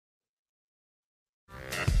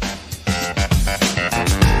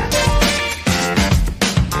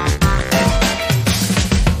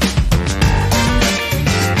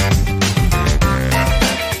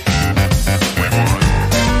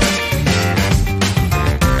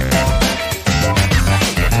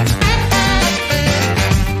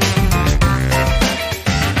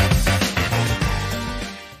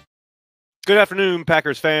Good afternoon,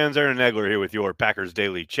 Packers fans. Aaron Nagler here with your Packers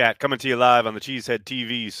Daily Chat, coming to you live on the Cheesehead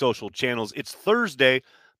TV social channels. It's Thursday.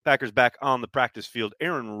 Packers back on the practice field.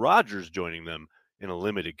 Aaron Rodgers joining them in a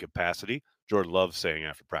limited capacity. Jordan Love saying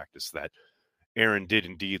after practice that Aaron did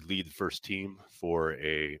indeed lead the first team for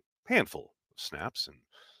a handful of snaps and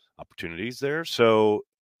opportunities there. So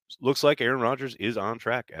looks like Aaron Rodgers is on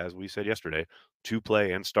track, as we said yesterday, to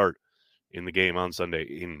play and start in the game on Sunday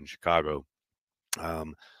in Chicago.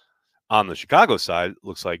 On the Chicago side,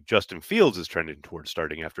 looks like Justin Fields is trending towards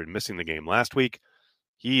starting after missing the game last week.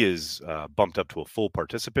 He is bumped up to a full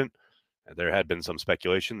participant. There had been some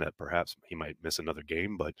speculation that perhaps he might miss another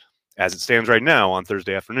game, but as it stands right now on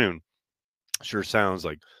Thursday afternoon, sure sounds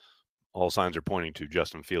like all signs are pointing to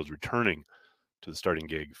Justin Fields returning to the starting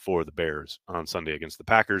gig for the Bears on Sunday against the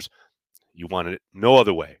Packers. You want it no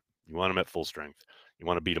other way. You want him at full strength. You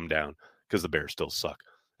want to beat him down because the Bears still suck.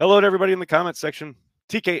 Hello to everybody in the comments section.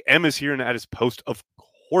 TKM is here and at his post. Of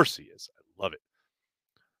course he is. I love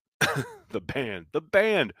it. The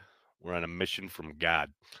band. We're on a mission from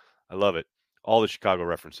God. I love it. All the Chicago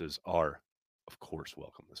references are, of course,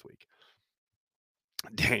 welcome this week.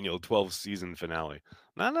 Daniel, 12th season finale.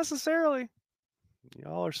 Not necessarily.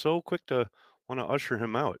 Y'all are so quick to want to usher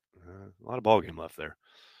him out. A lot of ball game left there.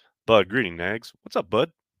 Bud, greeting, Nags. What's up,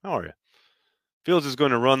 Bud? How are you? Fields is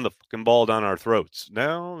going to run the fucking ball down our throats.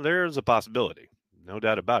 Now, there's a possibility. No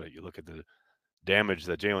doubt about it. You look at the damage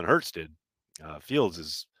that Jalen Hurts did. Fields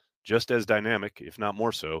is just as dynamic, if not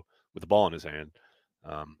more so, with the ball in his hand,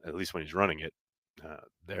 at least when he's running it.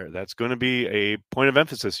 That's going to be a point of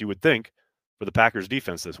emphasis, you would think, for the Packers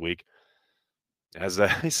defense this week. As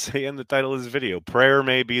I say in the title of this video, prayer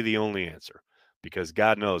may be the only answer, because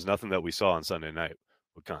God knows nothing that we saw on Sunday night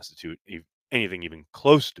would constitute anything even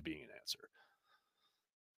close to being an answer.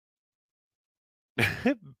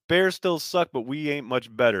 Bears still suck, but we ain't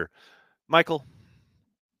much better. Michael,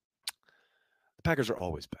 the Packers are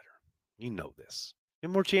always better. You know this. We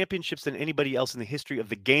have more championships than anybody else in the history of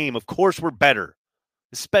the game. Of course we're better,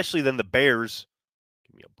 especially than the Bears.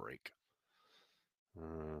 Give me a break.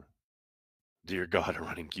 Dear God, a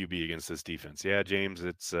running QB against this defense. Yeah, James,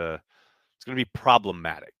 it's going to be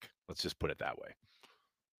problematic. Let's just put it that way.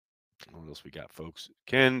 What else we got, folks?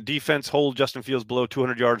 Can defense hold Justin Fields below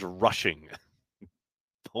 200 yards rushing?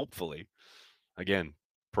 Hopefully. Again,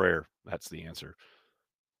 prayer. That's the answer.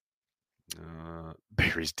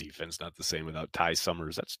 Barry's defense not the same without Ty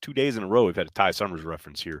Summers. That's 2 days in a row we've had a Ty Summers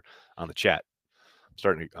reference here on the chat.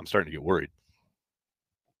 I'm starting to get worried.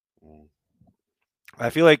 I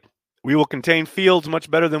feel like we will contain Fields much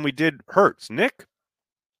better than we did Hurts. Nick?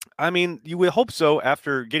 I mean, you would hope so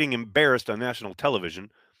after getting embarrassed on national television,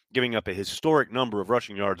 giving up a historic number of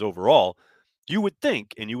rushing yards overall. You would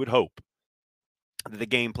think and you would hope that the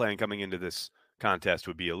game plan coming into this contest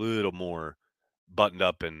would be a little more buttoned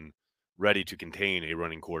up and ready to contain a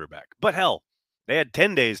running quarterback. But hell, they had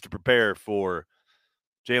 10 days to prepare for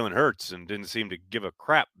Jalen Hurts and didn't seem to give a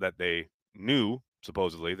crap that they knew,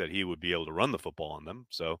 supposedly, that he would be able to run the football on them.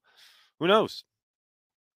 So who knows?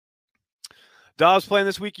 Dobbs playing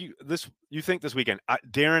this week. You think this weekend?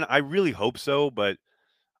 Darren, I really hope so, but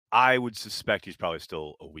I would suspect he's probably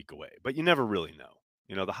still a week away. But you never really know.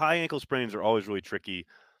 You know, the high ankle sprains are always really tricky.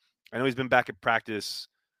 I know he's been back at practice.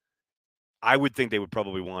 I would think they would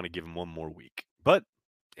probably want to give him one more week. But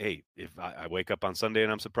hey, if I wake up on Sunday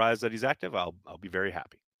and I'm surprised that he's active, I'll be very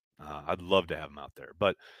happy. I'd love to have him out there,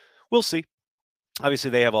 but we'll see. Obviously,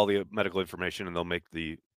 they have all the medical information, and they'll make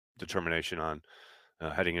the determination on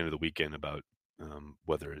heading into the weekend about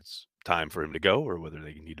whether it's time for him to go or whether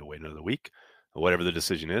they need to wait another week. Whatever the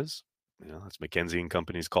decision is, that's McKenzie and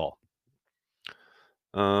company's call.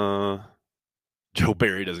 Joe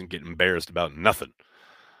Barry doesn't get embarrassed about nothing.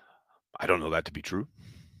 I don't know that to be true.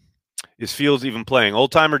 Is Fields even playing?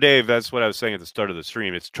 Old Timer Dave, that's what I was saying at the start of the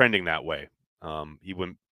stream. It's trending that way. He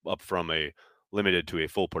went up from a limited to a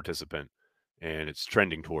full participant, and it's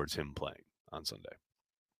trending towards him playing on Sunday.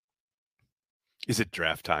 Is it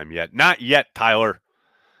draft time yet? Not yet, Tyler.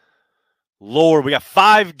 Lord, we got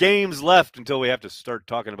 5 games left until we have to start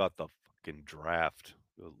talking about the fucking draft.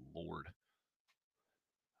 Good Lord.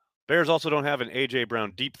 Bears also don't have an A.J.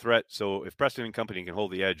 Brown deep threat, so if Preston and company can hold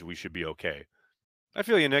the edge, we should be okay. I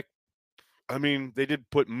feel you, Nick. I mean, they did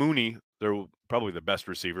put Mooney, they're probably the best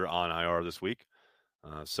receiver, on IR this week.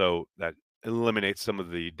 So that eliminates some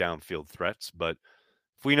of the downfield threats. But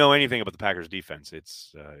if we know anything about the Packers defense,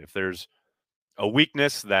 it's if there's a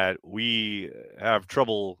weakness that we have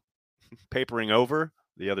trouble papering over,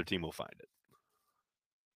 the other team will find it.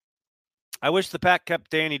 I wish the Pack kept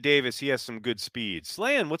Danny Davis. He has some good speed.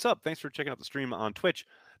 Slayan, what's up? Thanks for checking out the stream on Twitch.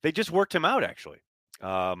 They just worked him out, actually.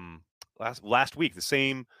 last week, the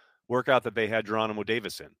same workout that they had Geronimo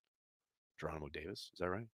Davis in. Geronimo Davis, is that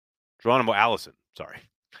right? Geronimo Allison, sorry,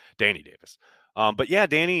 Danny Davis. But yeah,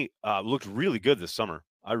 Danny looked really good this summer.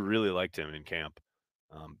 I really liked him in camp.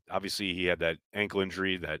 Obviously, he had that ankle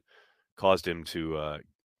injury that caused him to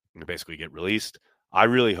basically get released. I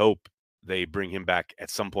really hope they bring him back at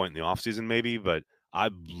some point in the offseason, maybe, but I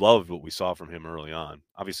loved what we saw from him early on.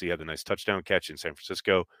 Obviously, he had the nice touchdown catch in San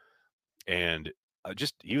Francisco, and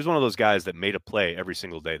just he was one of those guys that made a play every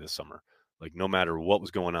single day this summer. Like no matter what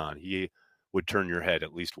was going on, he would turn your head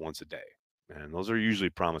at least once a day, and those are usually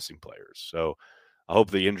promising players. So I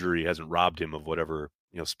hope the injury hasn't robbed him of whatever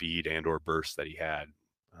speed and or burst that he had,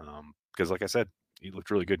 because like I said, he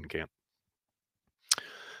looked really good in camp.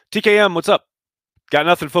 TKM, what's up? Got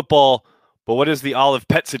nothing football, but what is the Olive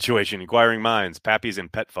pet situation? Inquiring minds, Pappy's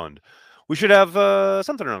and Pet Fund. We should have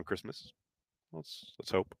something around Christmas.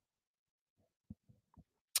 Let's hope.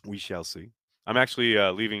 We shall see. I'm actually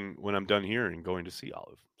leaving when I'm done here and going to see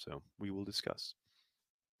Olive, so we will discuss.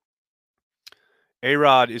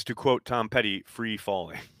 A-Rod is, to quote Tom Petty, free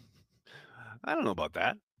falling. I don't know about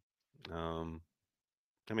that.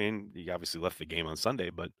 I mean, he obviously left the game on Sunday,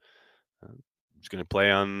 but he's going to play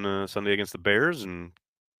on Sunday against the Bears, and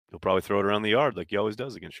he'll probably throw it around the yard like he always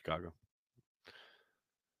does against Chicago.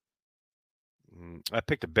 I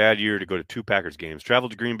picked a bad year to go to 2 Packers games.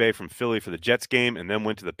 Traveled to Green Bay from Philly for the Jets game, and then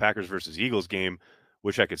went to the Packers versus Eagles game.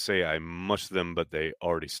 Wish I could say I mushed them, but they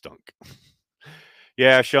already stunk.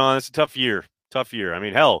 Yeah, Sean, it's a tough year. Tough year. I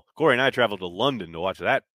mean, hell, Corey and I traveled to London to watch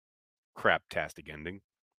that crap-tastic ending.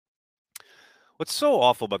 What's so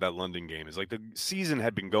awful about that London game is like the season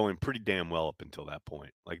had been going pretty damn well up until that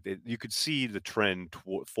point. Like you could see the trend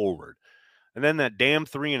forward. And then that damn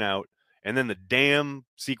 3 and out, and then the damn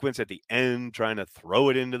sequence at the end trying to throw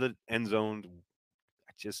it into the end zone.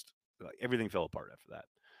 Just everything fell apart after that.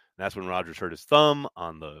 And that's when Rodgers hurt his thumb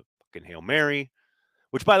on the fucking Hail Mary,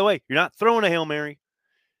 which, by the way, you're not throwing a Hail Mary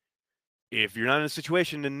if you're not in a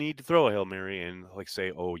situation to need to throw a Hail Mary and like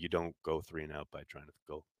say, oh, you don't go 3 and out by trying to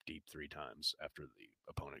go deep 3 times after the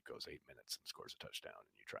opponent goes 8 minutes and scores a touchdown,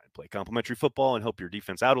 and you try and play complimentary football and help your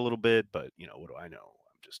defense out a little bit. But what do I know?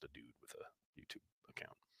 I'm just a dude with a YouTube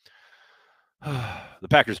account. The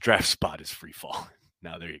Packers draft spot is free fall.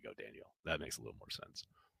 Now there you go, Daniel. That makes a little more sense.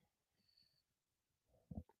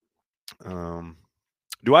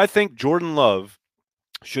 Do I think Jordan Love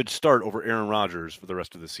should start over Aaron Rodgers for the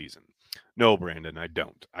rest of the season? No, Brandon, I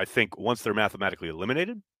don't. I think once they're mathematically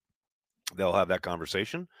eliminated, they'll have that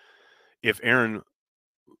conversation. If Aaron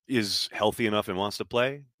is healthy enough and wants to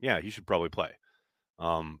play, yeah, he should probably play.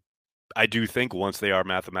 I do think once they are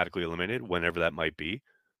mathematically eliminated, whenever that might be,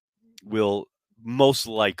 will most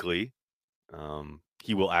likely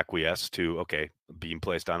he will acquiesce to, okay, being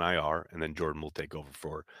placed on IR, and then Jordan will take over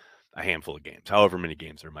for a handful of games, however many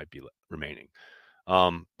games there might be remaining.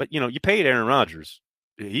 But, you paid Aaron Rodgers.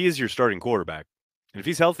 He is your starting quarterback. And if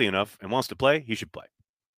he's healthy enough and wants to play, he should play.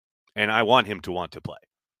 And I want him to want to play.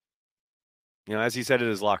 As he said in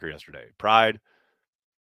his locker yesterday, pride,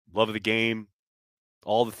 love of the game,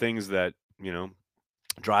 all the things that,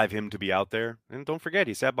 drive him to be out there. And don't forget,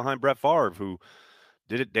 he sat behind Brett Favre, who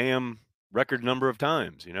did it damn record number of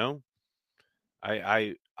times,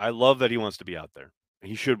 I love that he wants to be out there.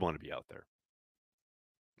 He should want to be out there.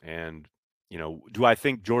 And, do I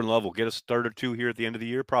think Jordan Love will get a start or 2 here at the end of the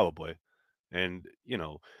year? Probably. And,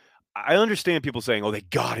 I understand people saying, oh, they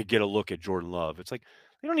got to get a look at Jordan Love. It's like,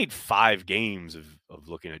 they don't need 5 games of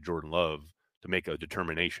looking at Jordan Love to make a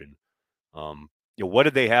determination. What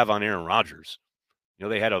did they have on Aaron Rodgers?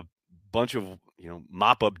 They had a bunch of,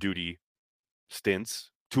 mop-up duty stints,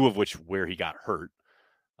 2 of which where he got hurt,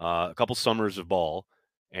 a couple summers of ball,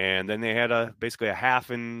 and then they had basically a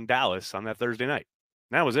half in Dallas on that Thursday night.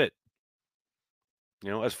 And that was it.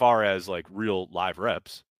 As far as like real live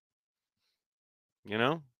reps, they're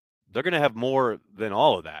going to have more than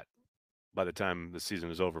all of that by the time the season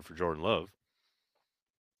is over for Jordan Love.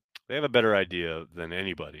 They have a better idea than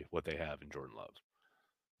anybody what they have in Jordan Love.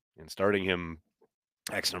 And starting him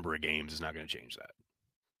X number of games is not going to change that.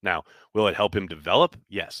 Now, will it help him develop?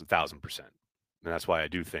 Yes, 1,000%. And that's why I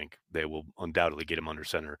do think they will undoubtedly get him under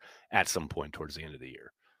center at some point towards the end of the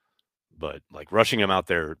year. But like rushing him out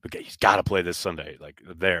there, okay, he's got to play this Sunday. Like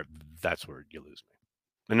that's where you lose me.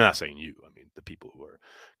 I'm not saying you. I mean the people who are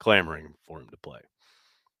clamoring for him to play.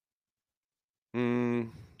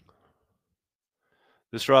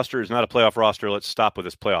 This roster is not a playoff roster. Let's stop with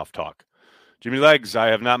this playoff talk. Jimmy Legs, I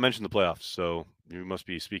have not mentioned the playoffs, so you must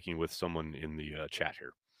be speaking with someone in the chat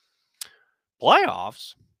here.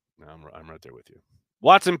 Playoffs? I'm right there with you.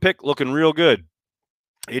 Watson pick looking real good.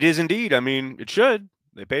 It is indeed. I mean, it should.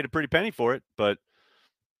 They paid a pretty penny for it, but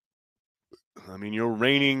I mean, you're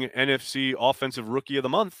reigning NFC Offensive Rookie of the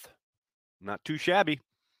Month. Not too shabby.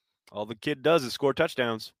 All the kid does is score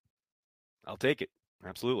touchdowns. I'll take it.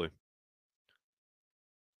 Absolutely.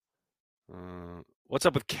 What's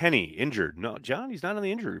up with Kenny? Injured? No, John, he's not on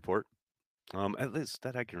the injury report. At least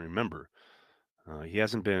that I can remember. He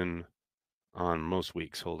hasn't been on most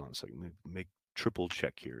weeks. Hold on a second. Let me make triple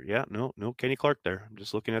check here. Yeah, no, Kenny Clark there. I'm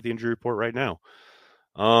just looking at the injury report right now.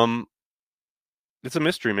 It's a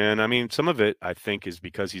mystery, man. I mean, some of it I think is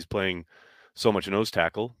because he's playing so much nose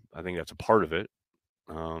tackle. I think that's a part of it.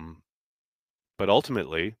 But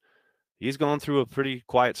ultimately, he's gone through a pretty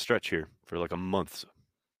quiet stretch here for like a month.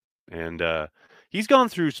 And he's gone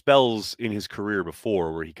through spells in his career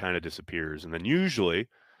before where he kind of disappears. And then usually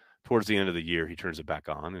towards the end of the year, he turns it back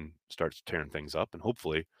on and starts tearing things up. And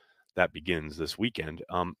hopefully that begins this weekend.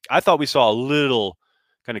 I thought we saw a little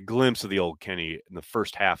kind of glimpse of the old Kenny in the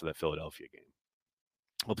first half of that Philadelphia game.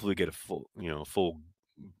 Hopefully we get a full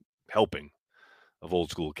helping of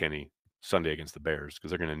old school Kenny Sunday against the Bears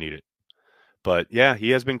because they're going to need it. But yeah,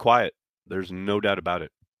 he has been quiet. There's no doubt about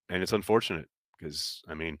it. And it's unfortunate because,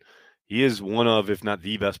 I mean, he is one of, if not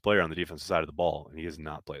the best player on the defensive side of the ball, and he has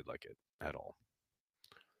not played like it at all.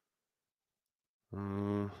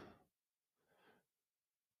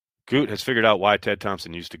 Goot has figured out why Ted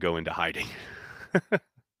Thompson used to go into hiding.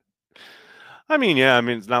 I mean, yeah,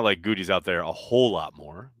 it's not like Goody's out there a whole lot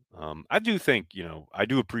more. I do think, I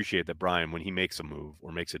do appreciate that Brian, when he makes a move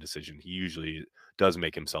or makes a decision, he usually does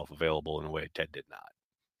make himself available in a way Ted did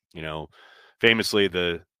not. Famously,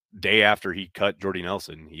 the day after he cut Jordy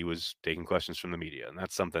Nelson, he was taking questions from the media, and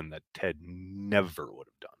that's something that Ted never would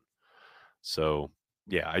have done. So,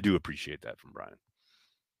 yeah, I do appreciate that from Brian.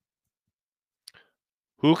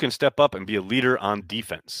 Who can step up and be a leader on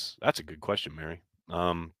defense? That's a good question, Mary.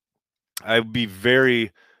 I'd be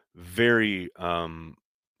very, very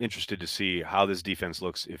interested to see how this defense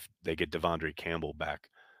looks if they get Devondre Campbell back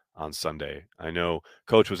on Sunday. I know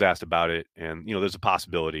Coach was asked about it, and there's a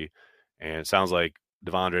possibility, and it sounds like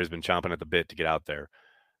Devondre has been chomping at the bit to get out there.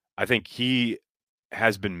 I think he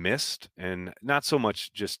has been missed, and not so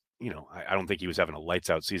much just I don't think he was having a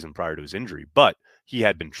lights out season prior to his injury, but he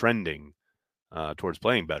had been trending towards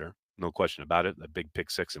playing better. No question about it. That big pick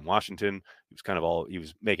six in Washington. He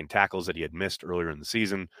was making tackles that he had missed earlier in the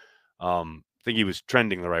season. I think he was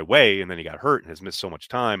trending the right way, and then he got hurt and has missed so much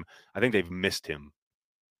time. I think they've missed him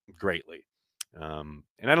greatly. And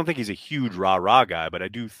I don't think he's a huge rah-rah guy, but I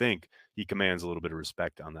do think he commands a little bit of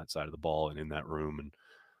respect on that side of the ball and in that room. And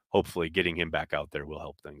hopefully getting him back out there will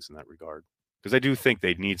help things in that regard. Because I do think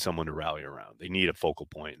they need someone to rally around. They need a focal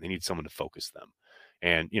point. They need someone to focus them.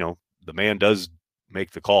 And, the man does make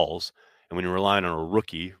the calls. And when you're relying on a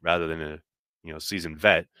rookie rather than a, seasoned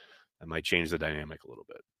vet, that might change the dynamic a little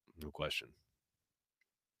bit. No question.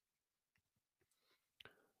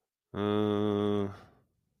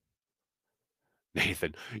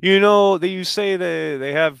 Nathan, you say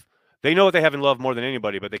they know what they have in Love more than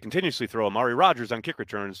anybody, but they continuously throw Amari Rodgers on kick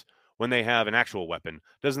returns when they have an actual weapon.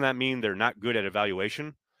 Doesn't that mean they're not good at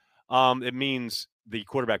evaluation? It means the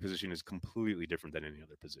quarterback position is completely different than any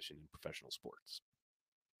other position in professional sports.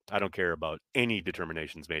 I don't care about any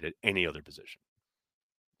determinations made at any other position.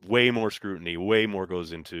 Way more scrutiny, way more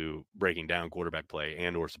goes into breaking down quarterback play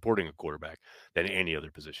and or supporting a quarterback than any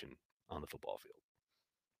other position on the football field.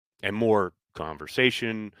 And more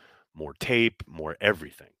conversation, more tape, more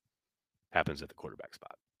everything happens at the quarterback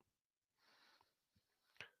spot.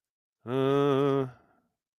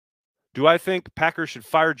 Do I think Packers should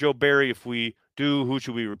fire Joe Barry? If we do, who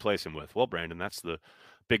should we replace him with? Well, Brandon, that's the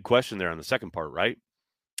big question there on the second part, right?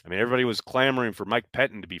 I mean, everybody was clamoring for Mike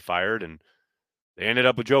Pettin to be fired, and they ended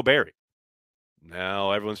up with Joe Barry.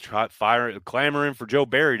 Now everyone's clamoring for Joe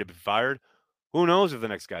Barry to be fired. Who knows if the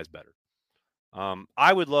next guy's better?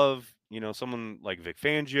 I would love, someone like Vic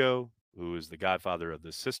Fangio, who is the godfather of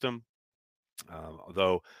this system.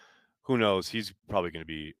 Although, who knows? He's probably going to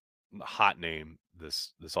be a hot name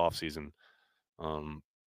this offseason.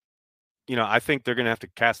 I think they're going to have to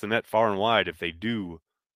cast the net far and wide if they do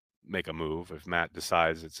make a move. If Matt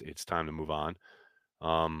decides it's time to move on,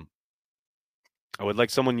 I would like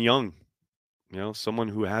someone young, someone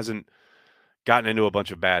who hasn't gotten into a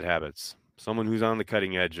bunch of bad habits, someone who's on the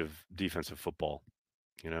cutting edge of defensive football.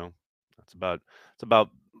 It's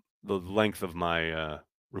about the length of my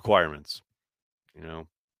requirements.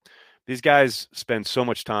 These guys spend so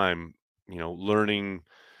much time, learning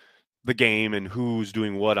the game and who's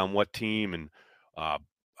doing what on what team and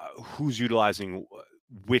who's utilizing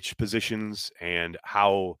which positions and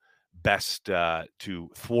how best to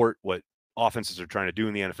thwart what offenses are trying to do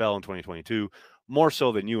in the NFL in 2022, more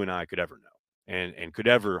so than you and I could ever know, and could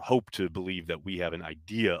ever hope to believe that we have an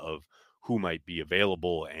idea of who might be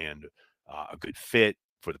available and a good fit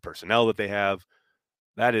for the personnel that they have.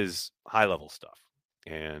 That is high level stuff.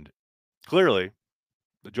 And clearly,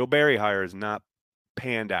 the Joe Barry hire is not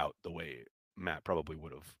panned out the way Matt probably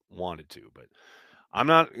would have wanted to. But I'm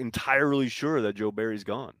not entirely sure that Joe Barry's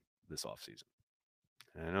gone this offseason.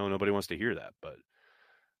 I know nobody wants to hear that, but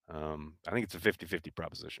I think it's a 50-50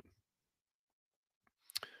 proposition.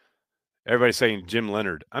 Everybody's saying Jim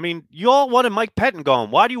Leonard. I mean, you all wanted Mike Pettin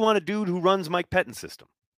gone. Why do you want a dude who runs Mike Pettin's system?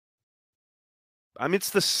 I mean,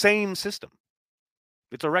 it's the same system.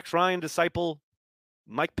 It's a Rex Ryan disciple,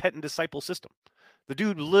 Mike Pettin disciple system. The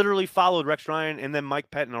dude literally followed Rex Ryan and then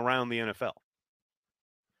Mike Pettin around the NFL.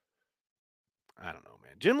 I don't know,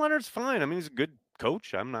 man. Jim Leonard's fine. I mean, he's a good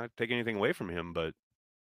coach. I'm not taking anything away from him, but,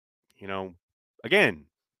 again,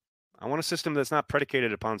 I want a system that's not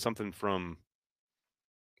predicated upon something from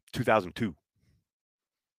 2002.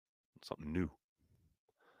 Something new.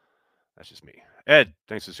 That's just me. Ed,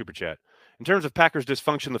 thanks for the super chat. In terms of Packers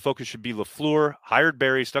dysfunction, the focus should be LaFleur, hired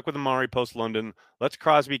Barry, stuck with Amari post-London, lets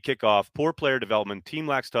Crosby kick off, poor player development, team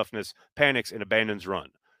lacks toughness, panics, and abandons run.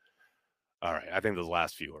 All right, I think those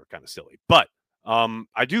last few are kind of silly. But I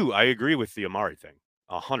agree with the Amari thing,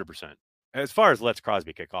 100%. As far as lets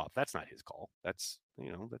Crosby kick off, that's not his call. That's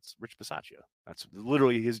Rich Bisaccia. That's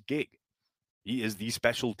literally his gig. He is the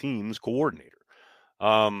special teams coordinator.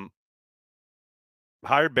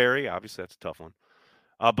 Hired Barry, obviously that's a tough one.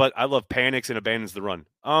 But I love panics and abandons the run.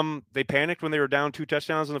 They panicked when they were down 2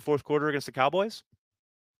 touchdowns in the fourth quarter against the Cowboys.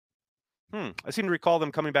 I seem to recall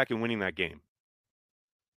them coming back and winning that game.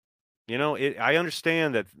 I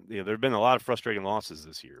understand that there have been a lot of frustrating losses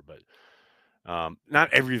this year, but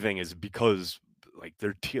not everything is because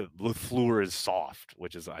their LaFleur is soft,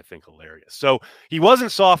 which is, I think, hilarious. So he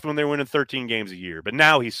wasn't soft when they were winning 13 games a year, but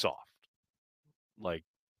now he's soft.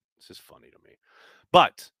 It's just funny to me.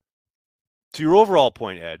 But to your overall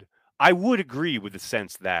point, Ed, I would agree with the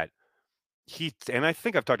sense that and I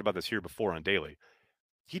think I've talked about this here before on Daily,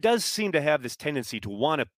 he does seem to have this tendency to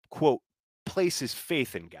want to, quote, place his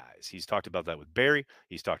faith in guys. He's talked about that with Barry.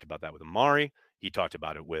 He's talked about that with Amari. He talked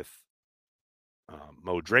about it with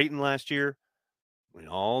Mo Drayton last year. We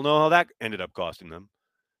all know how that ended up costing them.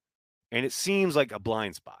 And it seems like a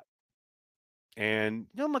blind spot. And,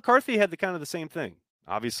 McCarthy had the same thing.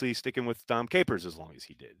 Obviously sticking with Dom Capers as long as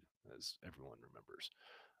he did, as everyone remembers.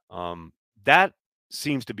 That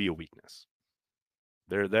seems to be a weakness.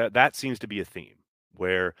 That seems to be a theme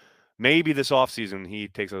where maybe this offseason he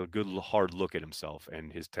takes a good hard look at himself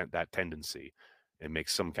and his that tendency and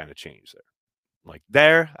makes some kind of change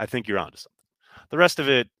there. I think you're onto something. The rest of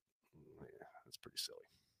it, that's pretty silly.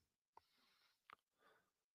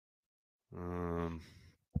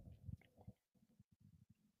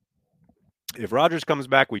 If Rodgers comes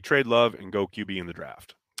back, we trade Love and go QB in the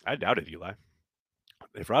draft. I doubt it, Eli.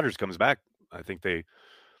 If Rodgers comes back, I think they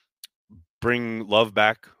bring Love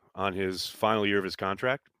back on his final year of his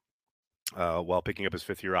contract while picking up his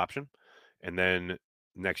 5th-year option. And then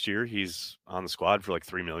next year he's on the squad for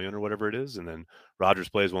 $3 million or whatever it is. And then Rodgers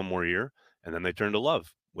plays one more year. And then they turn to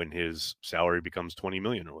Love when his salary becomes $20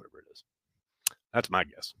 million or whatever it is. That's my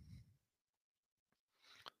guess.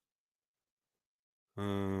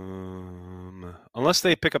 Unless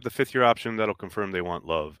they pick up the 5th-year option, that'll confirm they want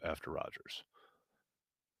Love after Rodgers.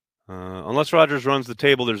 Unless Rodgers runs the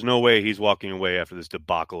table, there's no way he's walking away after this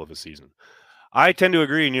debacle of a season. I tend to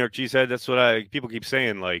agree, New York Cheesehead. That's what people keep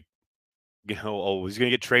saying, he's going to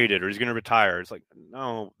get traded or he's going to retire. It's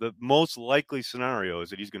no, the most likely scenario is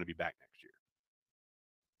that he's going to be back next year.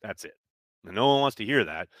 That's it. And no one wants to hear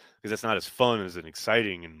that because that's not as fun as and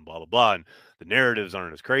exciting and blah, blah, blah. And the narratives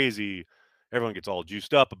aren't as crazy. Everyone gets all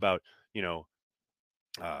juiced up about,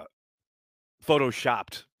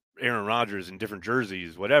 photoshopped Aaron Rodgers in different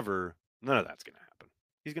jerseys, whatever. None of that's going to happen.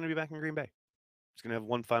 He's going to be back in Green Bay. He's going to have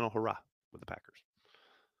one final hurrah with the Packers.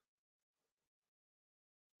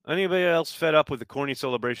 Anybody else fed up with the corny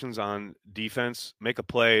celebrations on defense? Make a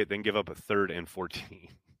play, then give up a 3rd and 14.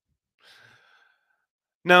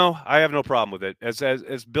 No, I have no problem with it.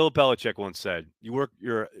 As Bill Belichick once said, you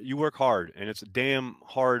work hard, and it's a damn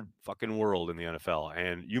hard fucking world in the NFL.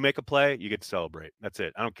 And you make a play, you get to celebrate. That's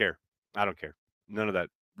it. I don't care. None of that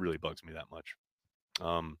really bugs me that much.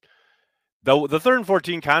 Though the 3rd and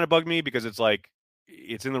 14 kind of bugged me because it's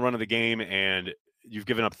it's in the run of the game and you've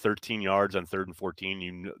given up 13 yards on 3rd and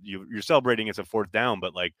 14. You're celebrating it's a 4th down,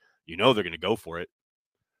 but they're going to go for it.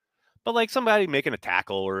 But somebody making a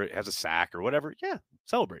tackle or has a sack or whatever, yeah,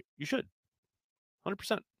 celebrate. You should.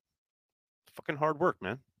 100%. Fucking hard work,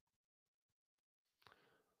 man.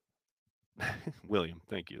 William,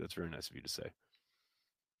 thank you. That's very nice of you to say.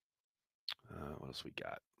 What else we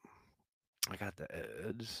got? I got the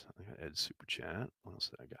Eds. I got Ed's super chat. What else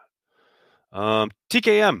did I got?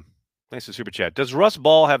 TKM. Thanks for super chat. Does Russ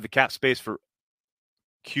Ball have the cap space for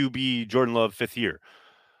QB Jordan Love 5th year?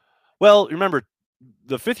 Well, remember,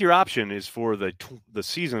 the 5th year option is for the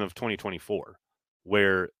season of 2024,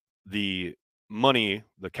 where the money,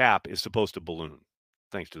 the cap, is supposed to balloon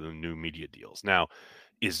thanks to the new media deals. Now,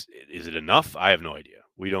 is it enough? I have no idea.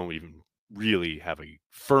 We don't even really have a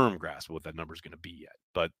firm grasp of what that number is going to be yet,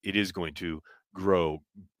 but it is going to grow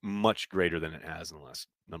much greater than it has in the last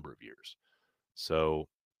number of years. So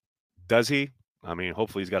does he? I mean,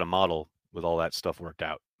 hopefully he's got a model with all that stuff worked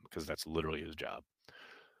out, because that's literally his job.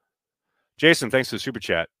 Jason, thanks for the super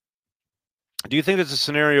chat. Do you think there's a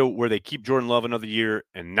scenario where they keep Jordan Love another year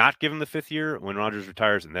and not give him the 5th year when Rodgers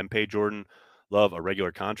retires, and then pay Jordan Love a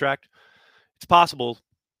regular contract? It's possible.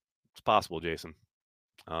 It's possible, Jason.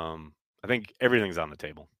 I think everything's on the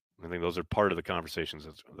table. I think those are part of the conversations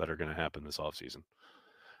that are going to happen this offseason.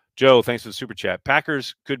 Joe, thanks for the super chat.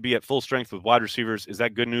 Packers could be at full strength with wide receivers. Is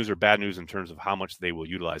that good news or bad news in terms of how much they will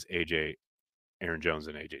utilize Aaron Jones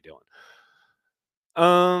and A.J. Dillon?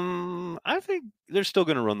 I think they're still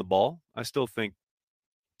going to run the ball. I still think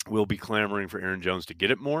we'll be clamoring for Aaron Jones to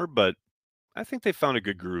get it more, but I think they found a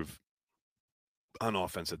good groove on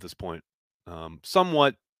offense at this point.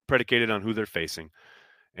 Somewhat predicated on who they're facing.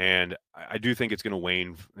 And I do think it's going to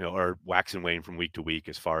wane, or wax and wane from week to week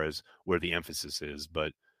as far as where the emphasis is.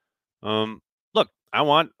 But look, I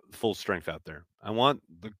want full strength out there. I want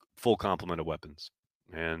the full complement of weapons.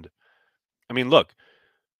 And I mean, look,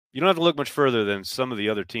 you don't have to look much further than some of the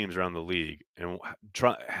other teams around the league and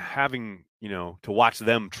having, to watch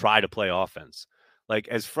them try to play offense. Like,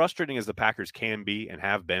 as frustrating as the Packers can be and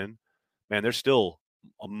have been, man, they're still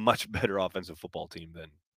a much better offensive football team than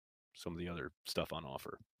some of the other stuff on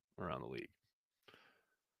offer around the league.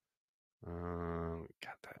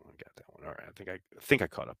 Got that one. All right, I think I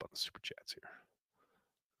caught up on the super chats here.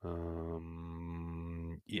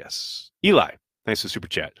 Yes, Eli, thanks for the super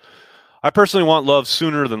chat. I personally want Love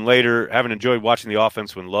sooner than later. Haven't enjoyed watching the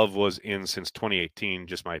offense when Love was in since 2018.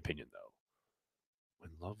 Just my opinion, though.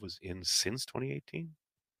 When Love was in since 2018?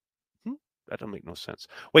 That doesn't make no sense.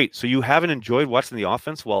 Wait, so you haven't enjoyed watching the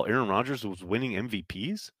offense while Aaron Rodgers was winning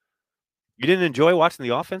MVPs? You didn't enjoy watching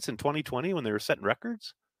the offense in 2020 when they were setting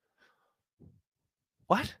records?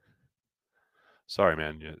 What? Sorry,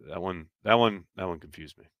 man. Yeah, that one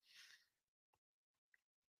confused me.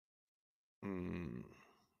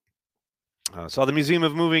 Saw the Museum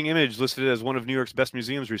of Moving Image listed as one of New York's best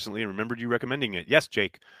museums recently and remembered you recommending it. Yes,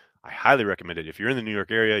 Jake, I highly recommend it. If you're in the New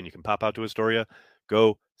York area and you can pop out to Astoria,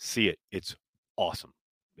 go see it. It's awesome.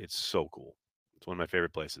 It's so cool. It's one of my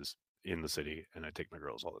favorite places in the city, and I take my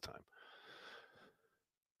girls all the time.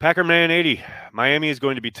 Packer Man 80. Miami is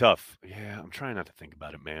going to be tough. Yeah, I'm trying not to think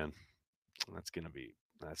about it, man.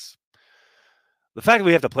 That's the fact that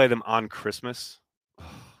we have to play them on Christmas.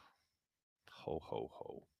 Ho ho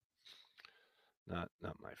ho. Not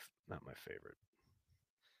my favorite.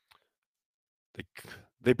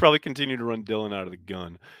 They probably continue to run Dillon out of the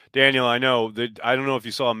gun. Daniel, I know that I don't know if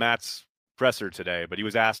you saw Matt's presser today, but he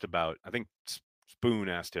was asked about. I think Spoon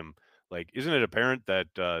asked him, like, isn't it apparent that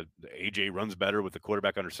AJ runs better with the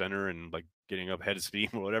quarterback under center and like getting up head of steam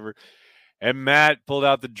or whatever? And Matt pulled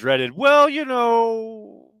out the dreaded, well,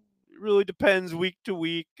 it really depends week to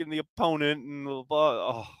week and the opponent and blah, blah.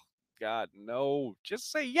 Oh God, no!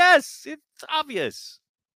 Just say yes. It's obvious.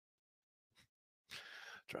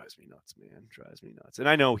 Drives me nuts, man. Drives me nuts. And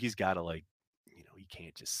I know he's got to he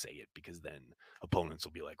can't just say it because then opponents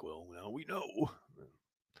will be like, well, we know.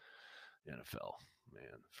 NFL,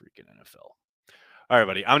 man, freaking NFL. All right,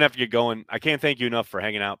 buddy, I'm going to have to get going. I can't thank you enough for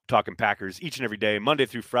hanging out, talking Packers each and every day, Monday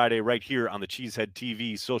through Friday, right here on the Cheesehead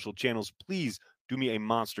TV social channels. Please do me a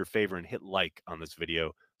monster favor and hit like on this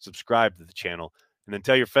video, subscribe to the channel, and then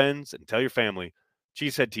tell your friends and tell your family,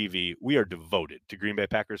 Cheesehead TV, we are devoted to Green Bay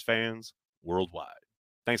Packers fans worldwide.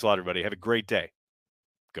 Thanks a lot, everybody. Have a great day.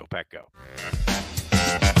 Go Pack, go.